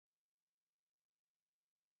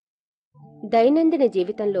దైనందిన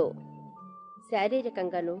జీవితంలో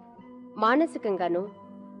శారీరకంగానూ మానసికంగానూ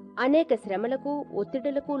అనేక శ్రమలకు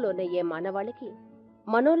ఒత్తిడులకు లోనయ్యే మానవాళికి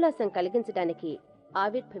మనోల్లాసం కలిగించడానికి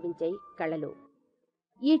ఆవిర్భవించాయి కళలు.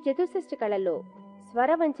 ఈ చతుషష్ఠి కళల్లో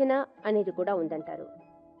స్వరవంచన అనేది కూడా ఉందంటారు.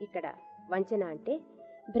 ఇక్కడ వంచన అంటే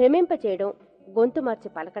భ్రమింపచేయడం, గొంతు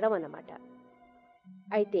మార్చి పలకడం అన్నమాట.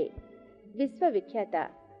 అయితే విశ్వవిఖ్యాత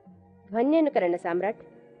ధ్వన్యనుకరణ సామ్రాట్,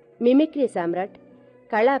 మిమిక్రీ సామ్రాట్,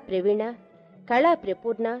 కళా ప్రవీణ, కళా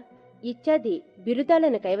ప్రపూర్ణ ఇత్యాది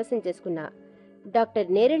బిరుదాలను కైవసం చేసుకున్న డాక్టర్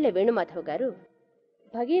నేరెళ్ల వేణుమాధవ్ గారు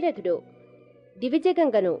భగీరథుడు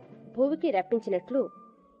దివిజగంగను భూమికి రప్పించినట్లు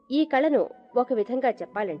ఈ కళను ఒక విధంగా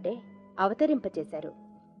చెప్పాలంటే అవతరింపచేశారు.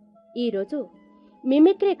 ఈరోజు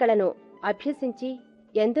మిమిక్రీ కళను అభ్యసించి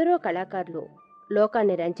ఎందరో కళాకారులు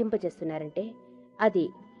లోకాన్ని రంజింపజేస్తున్నారంటే అది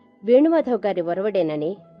వేణుమాధవ్ గారి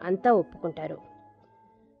ఒరవడేనని అంతా ఒప్పుకుంటారు.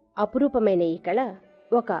 అపురూపమైన ఈ కళ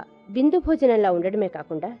ఒక విందు భోజనంలా ఉండడమే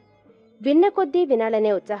కాకుండా విన్న కొద్దీ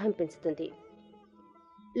వినాలనే ఉత్సాహం పెంచుతుంది.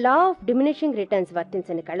 లా ఆఫ్ డిమినిషింగ్ రిటర్న్స్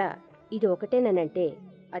వర్తించని కళ ఇది ఒకటేనంటే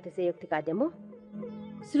అతిశయోక్తి కాదేమో.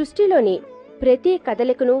 సృష్టిలోని ప్రతి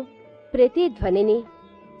కదలికను, ప్రతి ధ్వనిని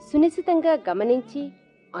సునిశితంగా గమనించి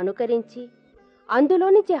అనుకరించి అందులో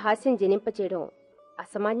నుంచి హాస్యం జనింపచేయడం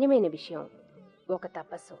అసామాన్యమైన విషయం, ఒక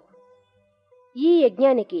తపస్సు. ఈ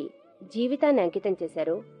యజ్ఞానికి జీవితాన్ని అంకితం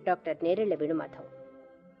చేశారు డాక్టర్ నేరెళ్ల వేణుమాధవ్.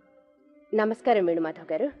 నమస్కారం వేణుమాధవ్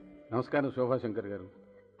గారు. నమస్కారం శోభాశంకర్ గారు.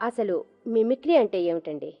 అసలు మిమిక్రీ అంటే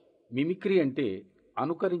ఏమిటండి? మిమిక్రీ అంటే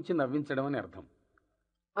అనుకరించి నవ్వించడం అని అర్థం.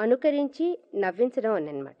 అనుకరించి నవ్వించడం అని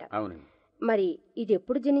అన్నమాట. అవునండి. మరి ఇది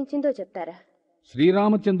ఎప్పుడు జనించిందో చెప్తారా?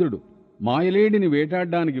 శ్రీరామచంద్రుడు మాయలేడిని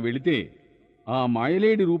వేటాడడానికి వెళితే ఆ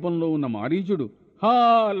మాయలేడి రూపంలో ఉన్న మారీచుడు హా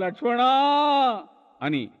లక్ష్మణా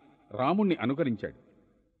అని రాముణ్ణి అనుకరించాడు.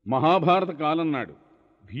 మహాభారత కాలం నాడు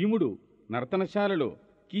భీముడు నర్తనశాలలో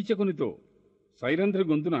కీచకునితో సైరంధ్రి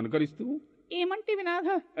గొంతును అనుకరిస్తూ ఏమంటే వినాథ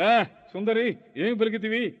సుందరి ఏమి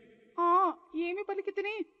పలికితివి? ఏమి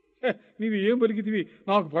పలికితిని? నీవి ఏం పలికితివి?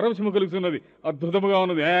 నాకు పరవశము కలుగుతున్నది, అద్భుతముగా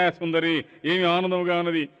ఉన్నది. సుందరి ఏమి ఆనందముగా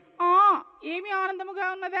ఉన్నది. ఏమి ఆనందముగా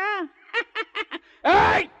ఉన్నదా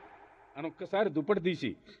అని ఒక్కసారి దుప్పటి తీసి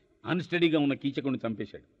అన్స్టడీగా ఉన్న కీచకుని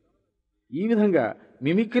చంపేశాడు. ఈ విధంగా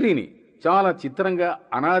మిమిక్రీని చాలా చిత్రంగా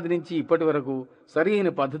అనాది నుంచి ఇప్పటి వరకు సరి అయిన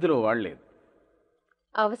పద్ధతిలో వాడలేదు.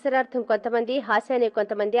 అవసరార్థం కొంతమంది, హాస్యానికి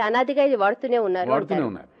కొంతమంది అనాదిగా ఇది వాడుతూనే ఉన్నారు.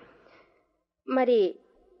 మరి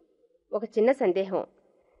ఒక చిన్న సందేహం,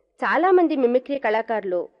 చాలామంది మిమిక్రీ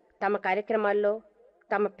కళాకారులు తమ కార్యక్రమాల్లో,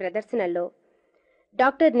 తమ ప్రదర్శనల్లో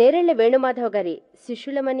డాక్టర్ నేరెళ్ల వేణుమాధవ్ గారి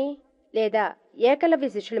శిష్యులమని లేదా ఏకలవ్య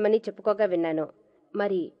శిష్యులమని చెప్పుకోగా విన్నాను.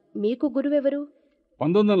 మరి మీకు గురువెవరు?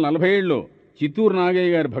 1947లో చిత్తూరు నాగయ్య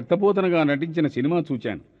గారి భక్తపోతనగా నటించిన సినిమా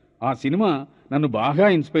చూచాను. ఆ సినిమా నన్ను బాగా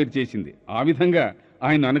ఇన్స్పైర్ చేసింది. ఆ విధంగా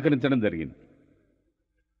ఆయన అనుకరించడం జరిగింది.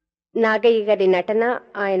 నాగయ్య గారి నటన,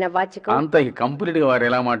 ఆయన వాచకం అంత కంప్లీట్ గా వారు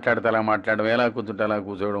ఎలా మాట్లాడితే అలా మాట్లాడడం, ఎలా కూర్చుంటే అలా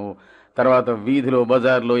కూర్చోవడం, తర్వాత వీధిలో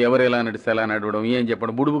బజార్లో ఎవరు ఎలా నడిస్తే అలా నడవడం, ఏం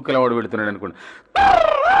చెప్పడం, బుడుబుక్కలు వాడు పెడుతున్నాడు అనుకోండి,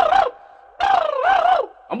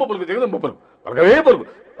 అమ్మ పలుకు తెగదమ్మ పలుకు పలకవే పలుకు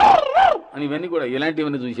అని ఇవన్నీ కూడా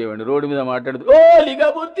ఇలాంటివన్నీ చూసేవాడిని. రోడ్డు మీద మాట్లాడుతూ పనికి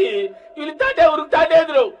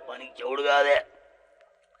చెవుడు కాదే,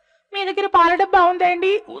 మీ దగ్గర పాల డబ్బా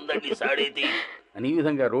ఉందండి, ఉందండి సాడేది అని ఈ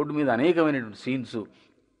విధంగా రోడ్డు మీద అనేకమైనటువంటి సీన్స్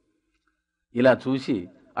ఇలా చూసి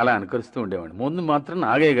అలా అనుకరిస్తూ ఉండేవాడిని. ముందు మాత్రం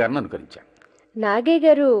నాగయ్య గారిని అనుకరించాను. నాగయ్య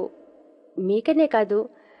గారు మీకనే కాదు,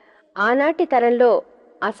 ఆనాటి తరంలో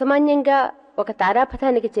అసామాన్యంగా ఒక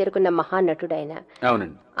తారాపథానికి చేరుకున్న మహానటుడు ఆయన.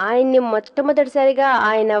 అవునండి. ఆయన్ని మొట్టమొదటిసారిగా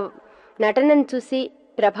ఆయన నటనను చూసి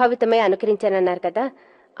ప్రభావితమై అనుకరించానన్నారు కదా,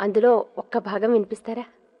 అందులో ఒక్క భాగం వినిపిస్తారా?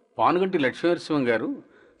 పానుగంటి లక్ష్మీనరసింహం గారు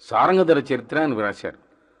సారంగధర చరిత్ర అని వ్రాశారు.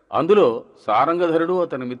 అందులో సారంగధరుడు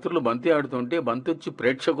అతని మిత్రులు బంతి ఆడుతుంటే బంతి వచ్చి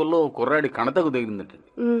ప్రేక్షకుల్లో కుర్రాడి కణతకు తగిలిందంటండి.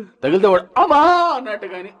 తగిలితే వాడు అమ్మా అన్నట్టు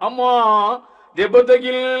కానీ అమ్మా దెబ్బ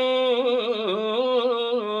తగిలి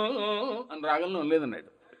అని రాగలను లేదన్నాడు.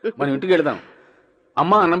 మనం ఇంటికి వెళదాం,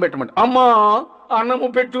 అమ్మా అన్నం పెట్టమంట, అమ్మా అన్నము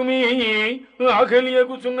పెట్టుమీ ఆకలి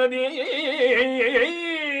కూర్చున్నది,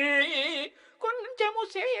 కొంచెము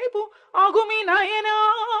సేపు ఆగుమీ నాయనా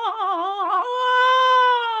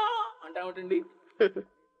అంటామటండి.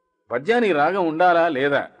 పద్యానికి రాగం ఉండాలా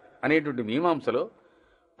లేదా అనేటువంటి మీమాంసలో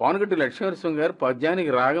పానుగంటి లక్ష్మీనరసింహం గారు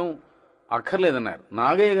పద్యానికి రాగం అక్కర్లేదన్నారు.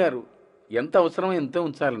 నాగయ్య గారు ఎంత అవసరమో ఎంత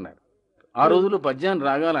ఉంచాలన్నారు. ఆ రోజుల్లో పద్యాన్ని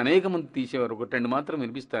రాగాలు అనేక మంది తీసేవారు. ఒకటి రెండు మాత్రం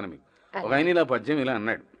వినిపిస్తాను మీకు. ఒక ఆయన ఇలా పద్యం ఇలా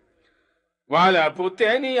అన్నాడు, వాళ్ళ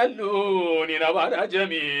పుత్తేని అల్లుని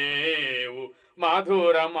నవరాజమేవు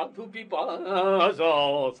మాధుర మధు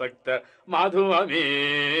పిపాసక్త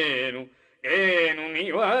మాధువేను ఏను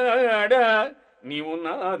నివాడ నీవు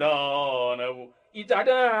నాదానవు ఇచట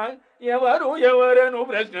ఎవరు ఎవరను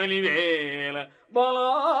ప్రశ్నలి వేల బాలా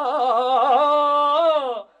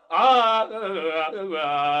ఆ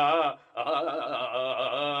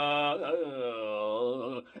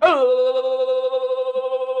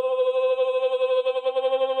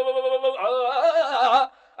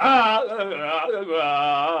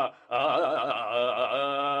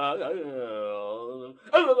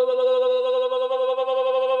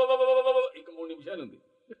ఇక 3 నిమిషాలు ఉంది.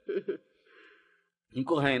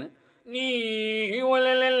 ఇంకో ఆయన నీ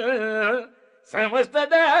సమస్త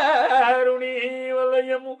దారుణి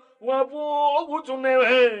వలయము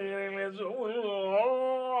వపోగుచున్నవే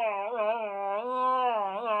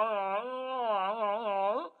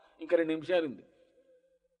ఇంకా 2 నిమిషాలు ఉంది.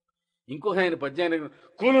 ఇంకొక ఆయన పద్యానికి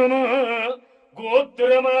కులమ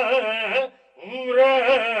గోత్రమ ఊర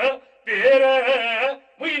పేర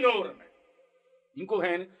ముయినోరు అన్నాడు. ఇంకొక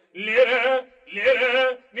ఆయన లేరా లేరా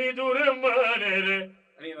నీ దూరమ్మ లేరా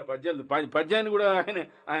అని ఆయన పద్యాన్ని కూడా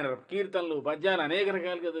ఆయన కీర్తనలు పద్యాలు అనేక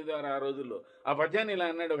రకాలుగా చదివారు ఆ రోజుల్లో. ఆ పద్యాన్ని ఇలా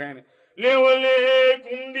అన్నాడు ఒక ఆయన, లేవలే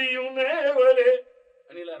కుండియునేవలే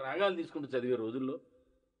అని ఇలా రాగాలు తీసుకుంటూ చదివే రోజుల్లో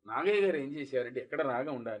నాగయ్య గారు ఏం చేశారంటే ఎక్కడ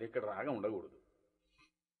రాగం ఉండాలి, ఎక్కడ రాగం ఉండకూడదు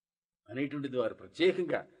అనేటువంటిది వారు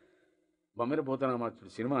ప్రత్యేకంగా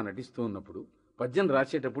బొమ్మెరపోతనామాత్రుడు సినిమా నటిస్తూ ఉన్నప్పుడు పద్యం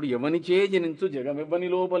రాసేటప్పుడు ఎవనిచే జనించు జగమెవ్వని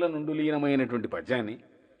లోపల నుండి లీనమైనటువంటి పద్యాన్ని,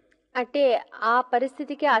 అంటే ఆ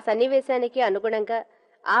పరిస్థితికి ఆ సన్నివేశానికి అనుగుణంగా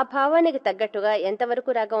ఆ భావానికి తగ్గట్టుగా ఎంతవరకు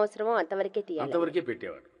రాగం అవసరమో అంతవరకే తీయాలి, అంతవరకే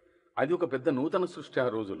పెట్టేవాడు. అది ఒక పెద్ద నూతన సృష్టి ఆ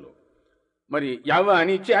రోజుల్లో. మరి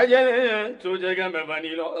యవని జనించు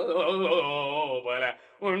జగమెవ్వని లోపల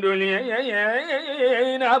ఉండు అని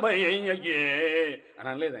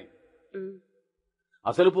అనలేదు ఆయన.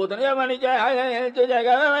 అసలు పోతాను అని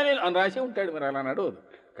రాసి ఉంటాడు. మరి అలా నడవదు.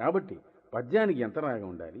 కాబట్టి పద్యానికి ఎంత రాగం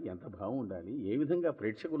ఉండాలి, ఎంత భావం ఉండాలి, ఏ విధంగా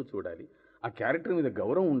ప్రేక్షకులు చూడాలి, ఆ క్యారెక్టర్ మీద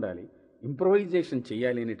గౌరవం ఉండాలి, ఇంప్రొవైజేషన్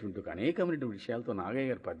చేయాలి అనేటువంటి అనేకమైనటువంటి విషయాలతో నాగయ్య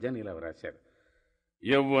గారు పద్యాన్ని ఇలా రాశారు.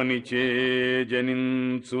 ఎవ్వని చే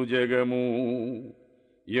జనించు జగము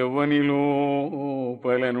ఎవ్వని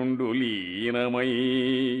లోపల నుండు లీనమై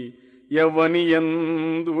ఎవ్వని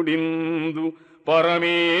ఎందుడిందు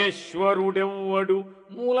పరమేశ్వరుడెవ్వడు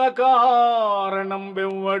మూల కారణం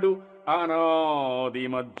బెవ్వడు అనాది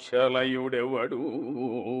మధ్యలయుడెవ్వడు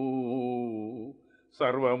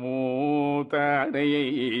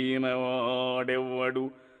సర్వమూతడయైన వాడెవ్వడు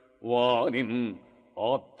వానిన్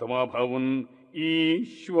ఆత్మభవున్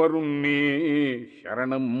ఈశ్వరుణ్ణే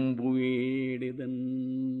శరణంబు వేడెదన్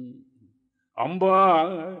అంబా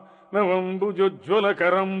నవంబుజోజ్వల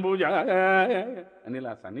కరంబుజ అని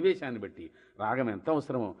ఇలా సన్నివేశాన్ని బట్టి రాగం ఎంత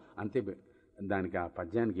అవసరమో అంతే దానికి ఆ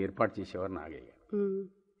పద్యానికి ఏర్పాటు చేసేవారు నాగయ్య గారు.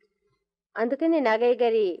 అందుకని నాగయ్య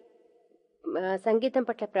గారి సంగీతం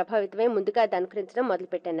పట్ల ప్రభావితమై ముందుగా అది అనుకరించడం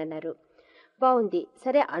మొదలుపెట్టానన్నారు. బాగుంది.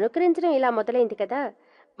 సరే, అనుకరించడం ఇలా మొదలైంది కదా,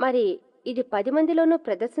 మరి ఇది 10 మందిలోనూ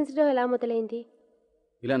ప్రదర్శించడం ఎలా మొదలైంది?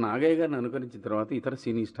 ఇలా నాగయ్య గారిని అనుకరించిన తర్వాత ఇతర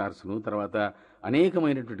సినీ స్టార్స్ను, తర్వాత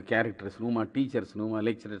అనేకమైనటువంటి క్యారెక్టర్స్ను, మా టీచర్స్ను, మా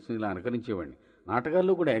లెక్చరర్స్ను ఇలా అనుకరించేవాడిని.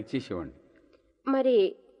 నాటకాల్లో కూడా యాక్ట్ చేసేవాడిని. మరి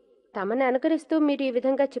తమని అనుకరిస్తూ మీరు ఈ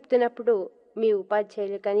విధంగా చెప్తున్నప్పుడు మీ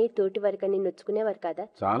ఉపాధ్యాయులు కానీ తోటివారు కానీ నొచ్చుకునేవారు కదా?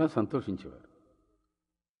 చాలా సంతోషించేవారు.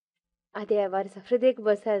 అదే వారి సహృదయకు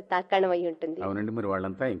బహుశా తార్కాణం అయి ఉంటుంది. అవునండి. మరి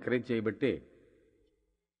వాళ్ళంతా ఎంకరేజ్ చేయబట్టే.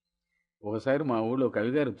 ఒకసారి మా ఊళ్ళో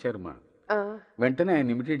కవి గారు వచ్చారు. వెంటనే ఆయన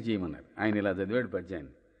ఇమిటేట్ చేయమన్నారు. ఆయన ఇలా చదివాడు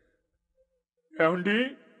పద్యాన్ని. ఏమండి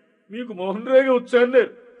మీకు మోహన్ రాగా వచ్చారు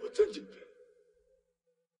వచ్చని చెప్పారు.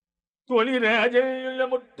 తొలి రాజయ్యుల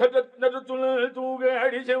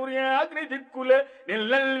ముట్టూగాడి శౌర్యాగ్ని దిక్కుల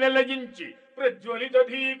నెల్లల్ వెలగించి ప్రజ్వలిత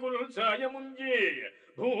ధీకులు సాయముంజే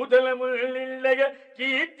భూతలముళ్ళగా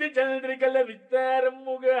కీర్తి చంద్రికల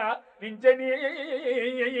విస్తారముగా నించని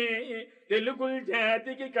తెలుగు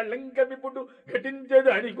జాతికి కళంకమిప్పుడు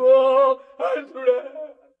ఘటించదనిగో ఆంధ్రుడా.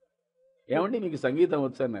 ఏమండి మీకు సంగీతం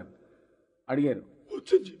వచ్చన్నారు అడిగారు.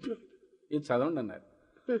 వచ్చని చెప్పారు. ఇది చదవండి అన్నారు.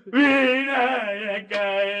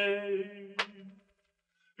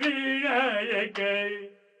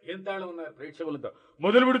 ఏం తాళం ఉన్నారు ప్రేక్షకులతో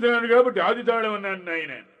మొదలు పెడుతున్నాను కాబట్టి ఆది తాళం అన్నాను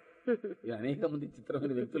ఆయన. అనేక మంది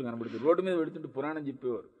చిత్రమైన వ్యక్తులు కనబడుతుంది. రోడ్డు మీద పెడుతుంటే పురాణం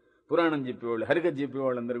చెప్పేవాళ్ళు, హరికథ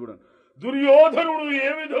చెప్పేవాళ్ళు అందరూ కూడా దుర్యోధనుడు ఏ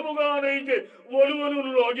విధముగానైతే ఒలువలు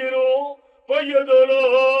లాగేనో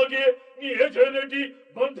పయ్యదలాగే నీచనటి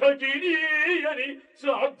బంధకిని అని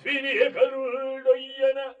సాధ్విని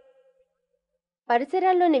కరుడయ్యన.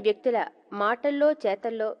 పరిసరాల్లోని వ్యక్తుల మాటల్లో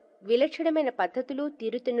చేతల్లో విలక్షణమైన పద్ధతులు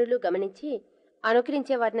తీరుతెన్నులు గమనించి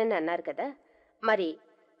అనుకరించేవారినని అన్నారు కదా. మరి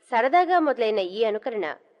సరదాగా మొదలైన ఈ అనుకరణ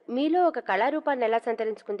మీలో ఒక కళారూపాన్ని ఎలా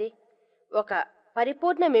సంతరించుకుంది? ఒక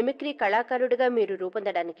పరిపూర్ణ మిమిక్రీ కళాకారుడిగా మీరు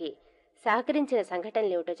రూపొందడానికి సహకరించిన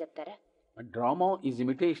సంఘటనలు ఏమిటో చెప్తారా? Drama is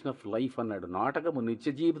imitation of life అన్నాడు. నాటకము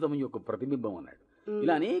నిత్య జీవితం యొక్క ప్రతిబింబం అన్నాడు.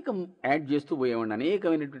 ఇలా అనేకం యాడ్ చేస్తూ పోయేవాడిని.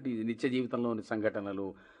 అనేకమైనటువంటి నిత్య జీవితంలోని సంఘటనలు,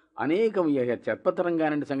 అనేకం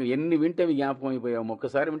చెప్పతరంగానండి సంఘటన ఎన్ని వింటే అవి జ్ఞాపకం అయిపోయావు.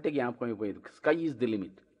 ఒక్కసారి వింటే జ్ఞాపకం అయిపోయేది. Sky is the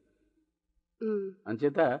limit.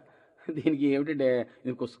 అంచేత దీనికి ఏమిటంటే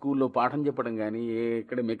ఇంకో స్కూల్లో పాఠం చెప్పడం కానీ,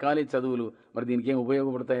 ఇక్కడ మెకాలేజ్ చదువులు మరి దీనికి ఏం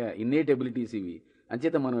ఉపయోగపడతాయా? ఇన్నేట్ ఎబిలిటీస్ ఇవి.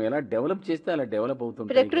 అంచేత మనం ఎలా డెవలప్ చేస్తే అలా డెవలప్ అవుతుంది.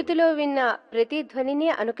 ప్రకృతిలో విన్న ప్రతి ధ్వనిని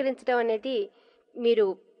అనుకరించడం అనేది మీరు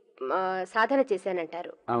సాధన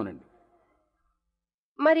చేశానంటారు. అవునండి.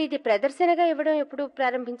 మరి ఇది ప్రదర్శనగా ఇవ్వడం ఎప్పుడు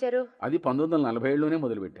ప్రారంభించారు? అది 1947లోనే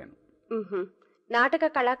మొదలుపెట్టాను. నాటక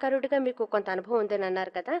కళాకారుడిగా మీకు కొంత అనుభవం ఉందని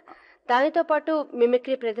అన్నారు కదా, దానితో పాటు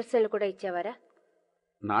మిమిక్రీ ప్రదర్శనలు కూడా ఇచ్చేవారా?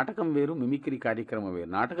 నాటకం వేరు, మిమిక్రీ కార్యక్రమం వేరు.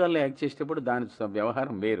 నాటకాల్లో యాక్ట్ చేసేటప్పుడు దాని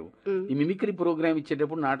వ్యవహారం వేరు. ఈ మిమిక్రీ ప్రోగ్రామ్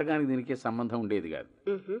ఇచ్చేటప్పుడు నాటకానికి దీనికి సంబంధం ఉండేది కాదు.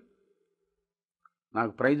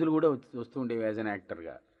 నాకు ప్రైజులు కూడా వస్తూ ఉండేవి యాజ్ అన్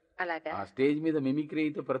యాక్టర్గా. ఆ స్టేజ్ మీద మిమిక్రీ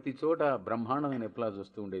అయితే ప్రతి చోట బ్రహ్మాండమైన అప్లాజ్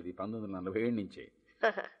వస్తూ ఉండేది 1947 నుంచే.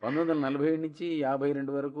 1947 నుంచి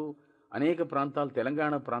 52 వరకు అనేక ప్రాంతాలు,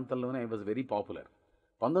 Telangana ప్రాంతాల్లోనే I was very popular.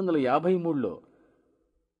 1953లో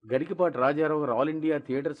Garikapati Rajarao గారు all India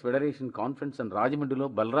theatres federation conference and రాజమండ్రిలో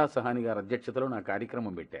బలరాజ్ సహాని గారి అధ్యక్షతలో నా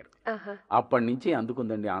కార్యక్రమం పెట్టారు. అప్పటి నుంచి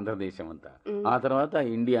అందుకుందండి ఆంధ్రదేశం అంతా, ఆ తర్వాత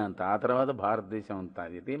ఇండియా అంతా, ఆ తర్వాత భారతదేశం అంతా.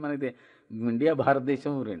 అయితే మనది ఇండియా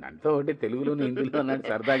భారతదేశం రెండు అంతా ఒకటి, తెలుగులోనే హిందీలో అన్నాడు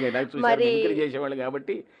సరదాగా ఇలా చూసారు చేసేవాళ్ళు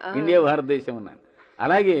కాబట్టి ఇండియా భారతదేశం అన్నాను.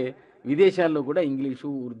 అలాగే విదేశాల్లో కూడా ఇంగ్లీషు,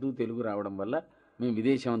 ఉర్దూ, తెలుగు రావడం వల్ల మేము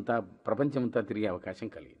విదేశం అంతా, ప్రపంచం అంతా తిరిగే అవకాశం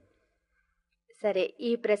కలిగింది. సరే,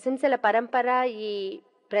 ఈ ప్రశంసల పరంపర, ఈ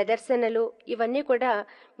ప్రదర్శనలు ఇవన్నీ కూడా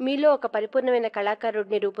మీలో ఒక పరిపూర్ణమైన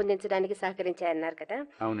కళాకారుడిని రూపొందించడానికి సహకరించాయన్నారు కదా.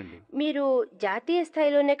 అవునండి. మీరు జాతీయ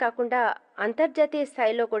స్థాయిలోనే కాకుండా అంతర్జాతీయ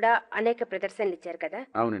స్థాయిలో కూడా అనేక ప్రదర్శనలు ఇచ్చారు కదా.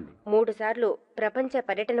 అవునండి. 3 సార్లు ప్రపంచ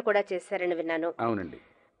పర్యటన కూడా చేశారని విన్నాను. అవునండి.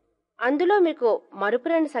 అందులో మీకు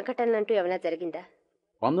మరుపురాని సంఘటన అంటూ ఏమైనా జరిగిందా?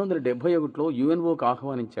 1971లో యుఎన్ఓకి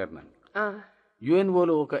ఆహ్వానించారు నన్ను.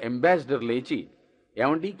 యుఎన్ఓలో ఒక అంబాసిడర్ లేచి,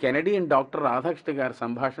 ఏమండి కెనడియన్ డాక్టర్ రాధాకృష్ణ గారి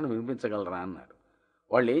సంభాషణ వినిపించగలరా అన్నారు.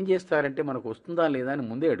 వాళ్ళు ఏం చేస్తారంటే మనకు వస్తుందా లేదా అని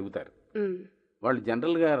ముందే అడుగుతారు. వాళ్ళు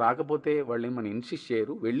జనరల్గా రాకపోతే వాళ్ళు ఏమని ఇన్సిస్ట్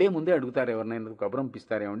చేయరు, వెళ్లే ముందే అడుగుతారు ఎవరినైనా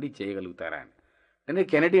కబురంపిస్తారేమండి చేయగలుగుతారా అని. నేను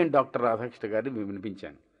కెనడియన్ డాక్టర్ రాధాకృష్ణ గారిని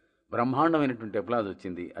వినిపించాను. బ్రహ్మాండమైనటువంటి అప్లాజ్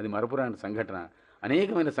వచ్చింది. అది మరపురాని సంఘటన.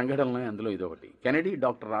 అనేకమైన సంఘటనలు అందులో ఇదొకటి. కెనడీ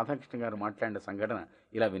డాక్టర్ రాధాకృష్ణ గారు మాట్లాడిన సంఘటన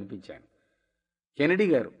ఇలా వినిపించాను. కెనడీ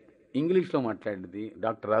గారు ఇంగ్లీష్లో మాట్లాడింది,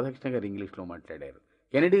 డాక్టర్ రాధాకృష్ణ గారు ఇంగ్లీష్లో మాట్లాడారు.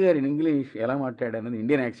 కెనడీ గారు ఇంగ్లీష్ ఎలా మాట్లాడారని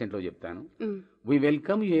ఇండియన్ యాక్సెంట్లో చెప్తాను. We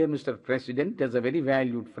welcome you here, Mr. President, as a very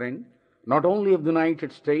valued friend, not only of the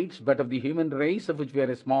United States, but of the human race, of which we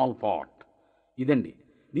are a small part. ఇదండి.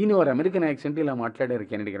 దీని వారు American accent ఇలా మాట్లాడారు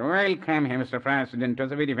Kennedy గారు. Welcome here, Mr. President,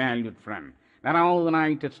 as a very valued friend, not all the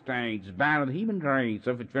United States, but of the human race,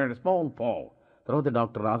 of which we are a small part. తర్వాత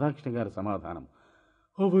doctor Radhakrishna గారి సమాధానం,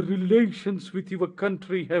 Our relations with your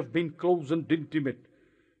country have been close and intimate.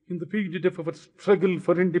 In the period of our struggle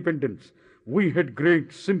for independence, we had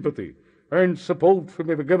great sympathy and support from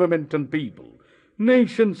our government and people.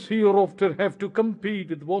 Nations hereafter have to compete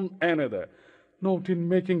with one another, not in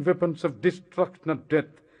making weapons of destruction or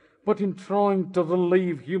death, but in trying to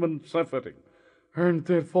relieve human suffering. And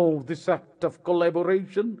therefore this act of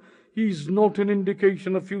collaboration is not an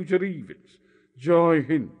indication of future events. Jai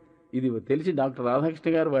Hind. ఇది తెలిసి doctor Radhakrishna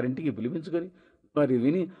గారు వారింటికి పిలిపించుకొని వారి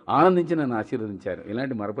విని ఆనందించి నన్ను ఆశీర్వదించారు.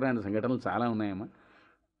 ఇలాంటి మరపురాని సంఘటనలు చాలా ఉన్నాయమ్మా.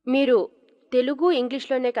 మీరు తెలుగు,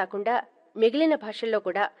 ఇంగ్లీష్లోనే కాకుండా మిగిలిన భాషల్లో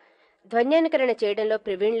కూడా ధ్వన్యానుకరణ చేయడంలో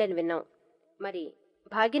ప్రవీణులని విన్నాం. మరి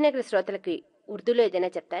భాగ్యనగర శ్రోతలకి ఉర్దూలో ఏదైనా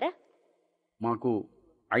చెప్తారా? మాకు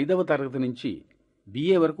 5వ తరగతి నుంచి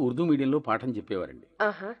BA వరకు ఉర్దూ మీడియంలో పాఠం చెప్పేవారండి.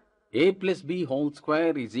 A+B²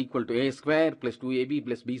 is equal to A² plus 2AB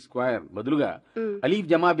plus B² బదులుగా అలీఫ్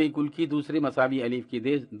జమా బే కుల్ కి దూసరి మసావి అలీఫ్ కి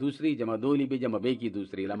దూసరి జమా దో లిబే జమా బే కి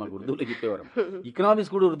దూసరి, ఇలా మాకు ఉర్దూలో చెప్పేవారు.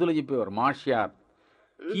 ఎకనామిక్స్ కూడా ఉర్దూలో చెప్పేవారు. మార్షియార్,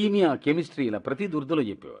 కీమియా, కెమిస్ట్రీ ఇలా ప్రతి ఉర్దూలో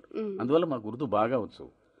చెప్పేవారు. అందువల్ల మాకు ఉర్దూ బాగా వచ్చు.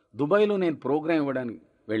 దుబాయ్లో నేను ప్రోగ్రామ్ ఇవ్వడానికి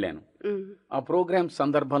వెళ్ళాను. ఆ ప్రోగ్రామ్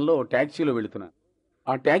సందర్భంలో ట్యాక్సీలో వెళుతున్నా.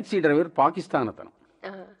 ఆ ట్యాక్సీ డ్రైవర్ పాకిస్తాన్ అతను.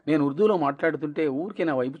 నేను ఉర్దూలో మాట్లాడుతుంటే ఊరికి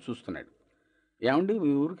నా వైపు చూస్తున్నాడు. ఏమండి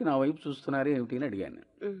మీ ఊరికి నా వైపు చూస్తున్నారు ఏమిటి అని అడిగాను.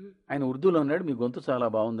 ఆయన ఉర్దూలో అన్నాడు, మీ గొంతు చాలా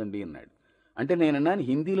బాగుందండి అన్నాడు. అంటే నేనన్నాను,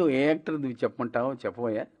 హిందీలో ఏ యాక్టర్ చెప్పమంటావో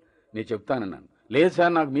చెప్పబోయా, నేను చెప్తానన్నాను. లేదు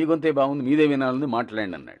సార్, నాకు మీ గొంతే బాగుంది, మీదే వినాలని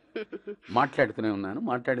మాట్లాడండి అన్నాడు. మాట్లాడుతూనే ఉన్నాను.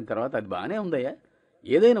 మాట్లాడిన తర్వాత అది బాగానే ఉందయ్యా,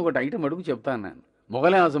 ఏదైనా ఒకటి ఐటమ్ అడుగు చెప్తా అన్నాను.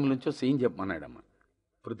 మొఘల్ ఆజం నుంచో సీన్ చెప్పమన్నాడమ్మ.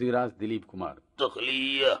 పృథ్వీరాజ్, దిలీప్ కుమార్.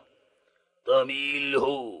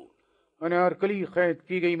 अनारकली कैद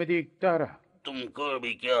की गई मैं देखता रहा, तुम कर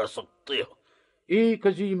भी क्या सकते हो? एक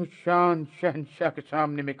अजीम शान शहनशाह के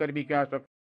सामने मैं कर भी क्या सकता